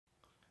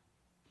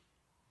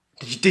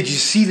Did you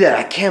see that?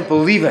 I can't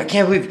believe it. I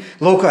can't believe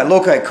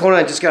Lokai,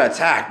 Conan just got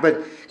attacked.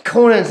 But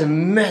Conan's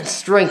immense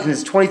strength and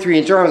his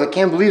 23-inch arms, I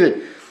can't believe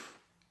it.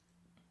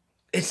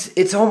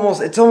 It's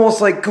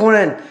almost like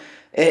Conan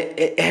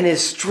and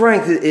his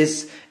strength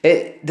is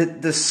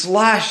the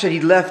slash that he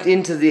left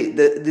into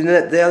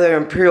the other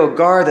Imperial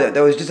Guard that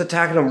was just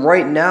attacking him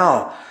right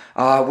now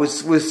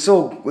was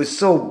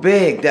so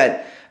big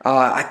that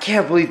I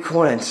can't believe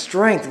Conan's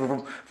strength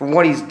from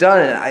what he's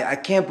done, and I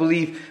can't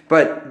believe.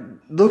 But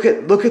look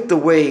at the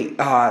way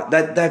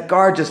that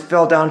guard just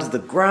fell down to the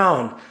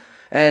ground,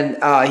 and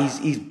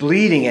he's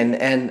bleeding,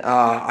 and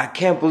I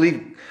can't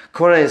believe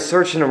Conan is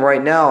searching him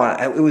right now.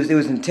 It was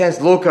intense.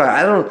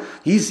 Lokai,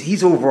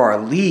 he's over our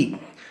league.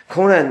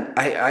 Conan,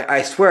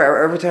 I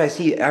swear, every time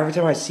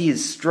I see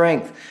his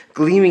strength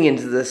gleaming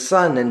into the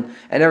sun and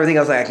everything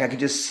else, I can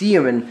just see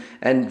him,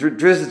 and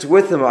Drizzt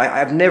with him. I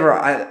had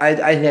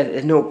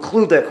no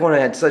clue that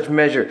Conan had such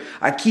measure.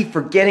 I keep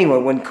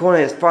forgetting when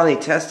Conan is finally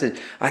tested.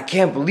 I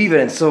can't believe it.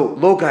 And so,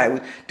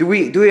 Lokai, do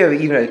we have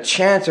even a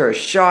chance or a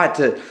shot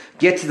to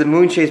get to the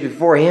moon chase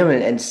before him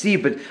and see?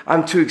 But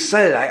I'm too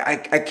excited.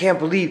 I can't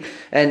believe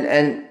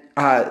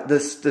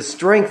the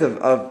strength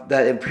of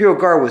that Imperial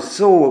Guard was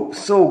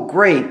so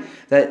great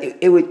that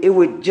it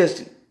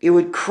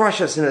would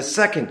crush us in a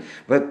second.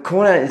 But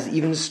Conan is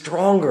even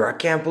stronger. I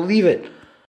can't believe it.